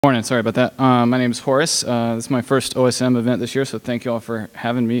Morning, sorry about that. My name is Horace. This is my first OSM event this year, so thank you all for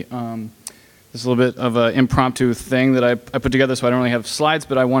having me. This is a little bit of an impromptu thing that I put together, so I don't really have slides,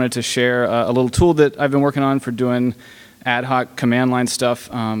 but I wanted to share a little tool that I've been working on for doing ad hoc command line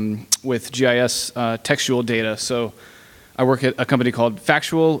stuff with GIS textual data. So I work at a company called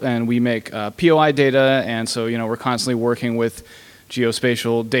Factual, and we make POI data, and so we're constantly working with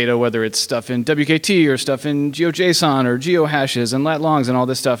geospatial data, whether it's stuff in WKT or stuff in GeoJSON or geohashes and lat longs and all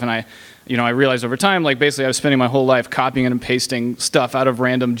this stuff. And I realized over time, basically I was spending my whole life copying and pasting stuff out of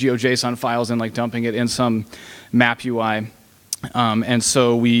random GeoJSON files and dumping it in some map UI. And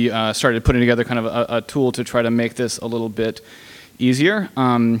so we started putting together kind of a tool to try to make this a little bit easier.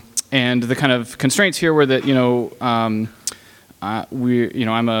 And the kind of constraints here were that,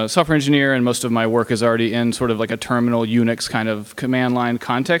 I'm a software engineer, and most of my work is already in sort of like a terminal Unix kind of command line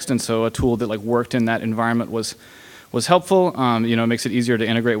context, and so a tool that worked in that environment was helpful. It makes it easier to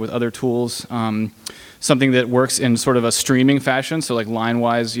integrate with other tools. Something that works in sort of a streaming fashion, so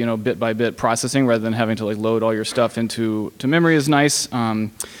line-wise, bit by bit processing rather than having to load all your stuff into memory is nice.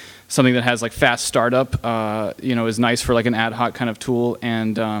 Something that has fast startup, is nice for an ad hoc kind of tool,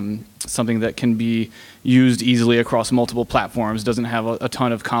 and something that can be used easily across multiple platforms. Doesn't have a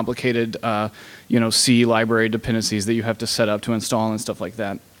ton of complicated, C library dependencies that you have to set up to install and stuff like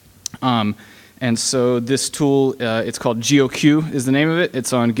that. And so this tool, it's called Geoq is the name of it.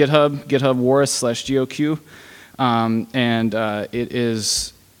 It's on GitHub, GitHub/Geoq, and it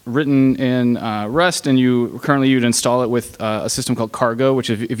is written in Rust, and currently you'd install it with a system called Cargo, which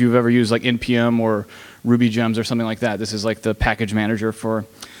if you've ever used NPM or Ruby Gems or something like that, this is the package manager for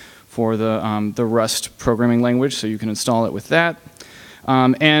the Rust programming language, so you can install it with that.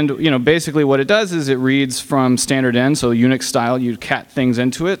 And basically what it does is it reads from standard N, so Unix style. You cat things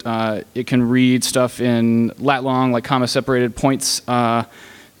into it. It can read stuff in lat long, comma separated points,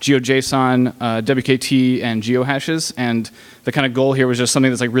 GeoJSON, WKT, and geohashes. And the kind of goal here was just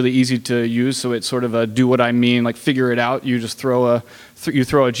something that's really easy to use. So it's sort of a do what I mean, figure it out. You just throw a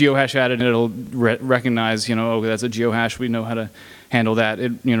geohash at it, and it'll recognize, oh, that's a geohash. We know how to handle that.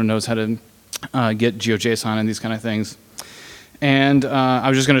 It knows how to get GeoJSON and these kind of things. And I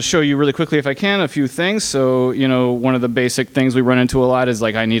was just going to show you really quickly, if I can, a few things. So one of the basic things we run into a lot is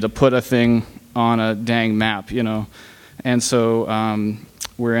I need to put a thing on a dang map, And so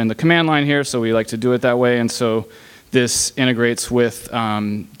we're in the command line here, so we like to do it that way. And so this integrates with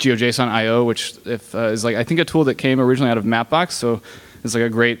GeoJSON IO, which is I think a tool that came originally out of Mapbox. So it's a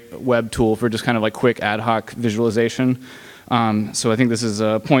great web tool for just kind of quick ad hoc visualization. So I think this is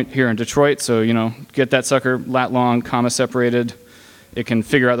a point here in Detroit. So get that sucker lat long, comma separated. It can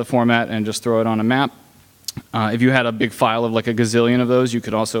figure out the format and just throw it on a map. If you had a big file of a gazillion of those, you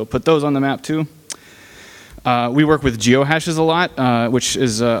could also put those on the map too. We work with geohashes a lot, which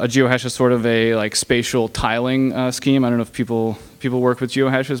is a geohash is sort of a spatial tiling scheme. I don't know if people work with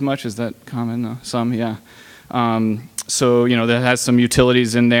geohashes much. Is that common? Some, yeah. So that has some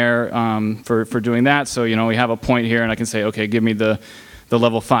utilities in there for doing that. So we have a point here, and I can say, okay, give me the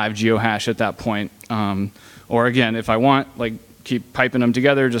level 5 geohash at that point. Or again, if I want, keep piping them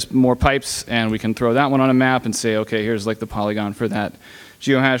together, just more pipes, and we can throw that one on a map and say, okay, here's the polygon for that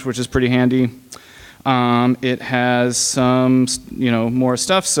geohash, which is pretty handy. It has some, more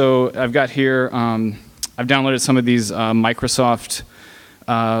stuff. So I've got here, I've downloaded some of these Microsoft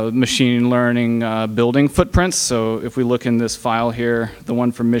machine learning building footprints. So if we look in this file here, the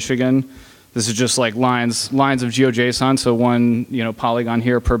one from Michigan, this is just lines of GeoJSON. So one, polygon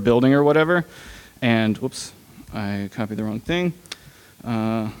here per building or whatever. And whoops, I copied the wrong thing.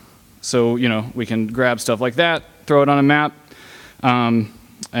 So we can grab stuff like that, throw it on a map.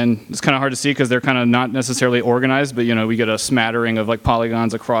 And it's kind of hard to see because they're kind of not necessarily organized, but we get a smattering of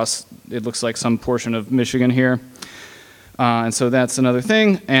polygons across, it looks like some portion of Michigan here. And so that's another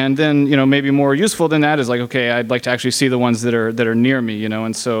thing. And then maybe more useful than that is okay, I'd like to actually see the ones that are near me,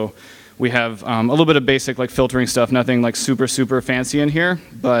 and so we have a little bit of basic filtering stuff, nothing super fancy in here.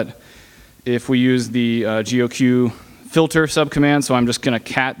 But if we use the Geoq filter subcommand, so I'm just going to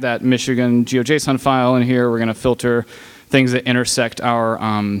cat that Michigan GeoJSON file in here. We're going to filter things that intersect our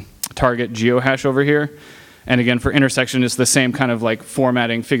target geohash over here. And again, for intersection, it's the same kind of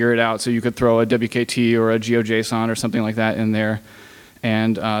formatting, figure it out. So you could throw a WKT or a GeoJSON or something like that in there.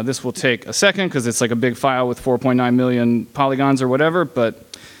 And this will take a second because it's a big file with 4.9 million polygons or whatever, but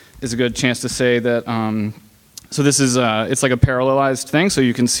it's a good chance to say that, so this is, it's a parallelized thing. So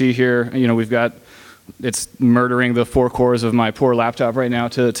you can see here, we've got, it's murdering the 4 cores of my poor laptop right now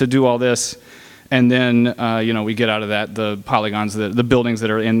to do all this. And then, we get out of that the polygons, the buildings that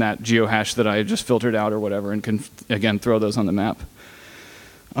are in that geohash that I just filtered out or whatever, and can, again, throw those on the map.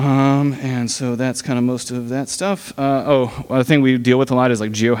 And so that's kind of most of that stuff. A thing we deal with a lot is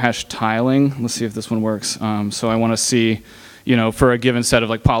like geohash tiling. Let's see if this one works. So I want to see, for a given set of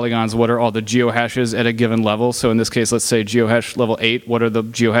like polygons, what are all the geohashes at a given level? So in this case, let's say geohash level 8. What are the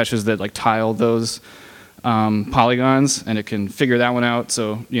geohashes that like tile those polygons? And it can figure that one out.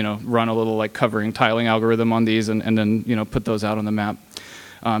 So run a little like covering tiling algorithm on these, and then put those out on the map.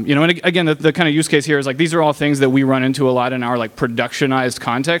 And again, the kind of use case here is like these are all things that we run into a lot in our like productionized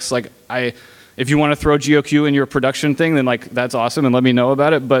context. Like if you want to throw Geoq in your production thing, then like that's awesome, and let me know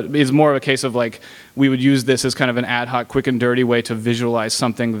about it. But it's more of a case of like we would use this as kind of an ad hoc, quick and dirty way to visualize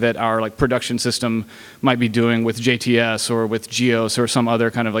something that our like production system might be doing with JTS or with GIS or some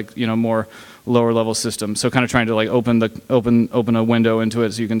other kind of like more lower level system. So kind of trying to like open a window into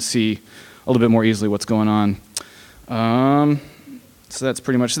it so you can see a little bit more easily what's going on. So that's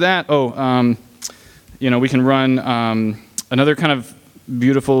pretty much that. We can run another kind of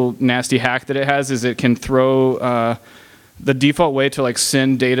beautiful, nasty hack that it has is it can throw the default way to like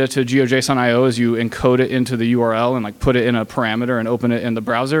send data to GeoJSON IO is you encode it into the URL and like put it in a parameter and open it in the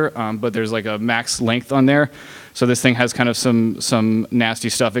browser. But there's like a max length on there. So this thing has kind of some nasty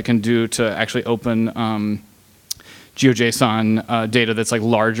stuff it can do to actually open GeoJSON data that's like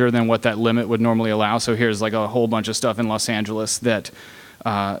larger than what that limit would normally allow. So here's like a whole bunch of stuff in Los Angeles that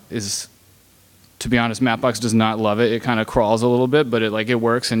is, to be honest, Mapbox does not love it. It kind of crawls a little bit, but it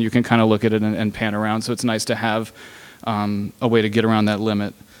works, and you can kind of look at it and pan around. So it's nice to have a way to get around that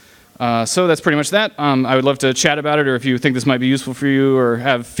limit. So that's pretty much that. I would love to chat about it, or if you think this might be useful for you or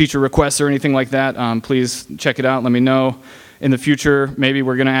have feature requests or anything like that, please check it out. Let me know. In the future, maybe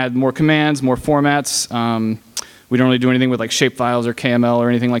we're going to add more commands, more formats. We don't really do anything with like shapefiles or KML or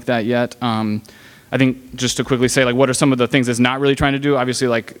anything like that yet. I think just to quickly say, like, what are some of the things it's not really trying to do? Obviously,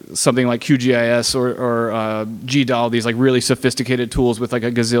 like something like QGIS or GDAL, these like really sophisticated tools with like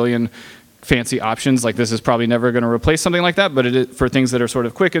a gazillion fancy options. Like this is probably never going to replace something like that, but for things that are sort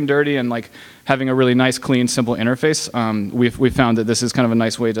of quick and dirty and like having a really nice, clean, simple interface, we've found that this is kind of a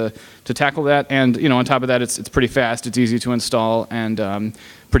nice way to tackle that. And on top of that, it's pretty fast, it's easy to install, and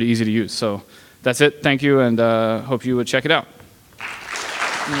pretty easy to use. So that's it. Thank you, and hope you would check it out.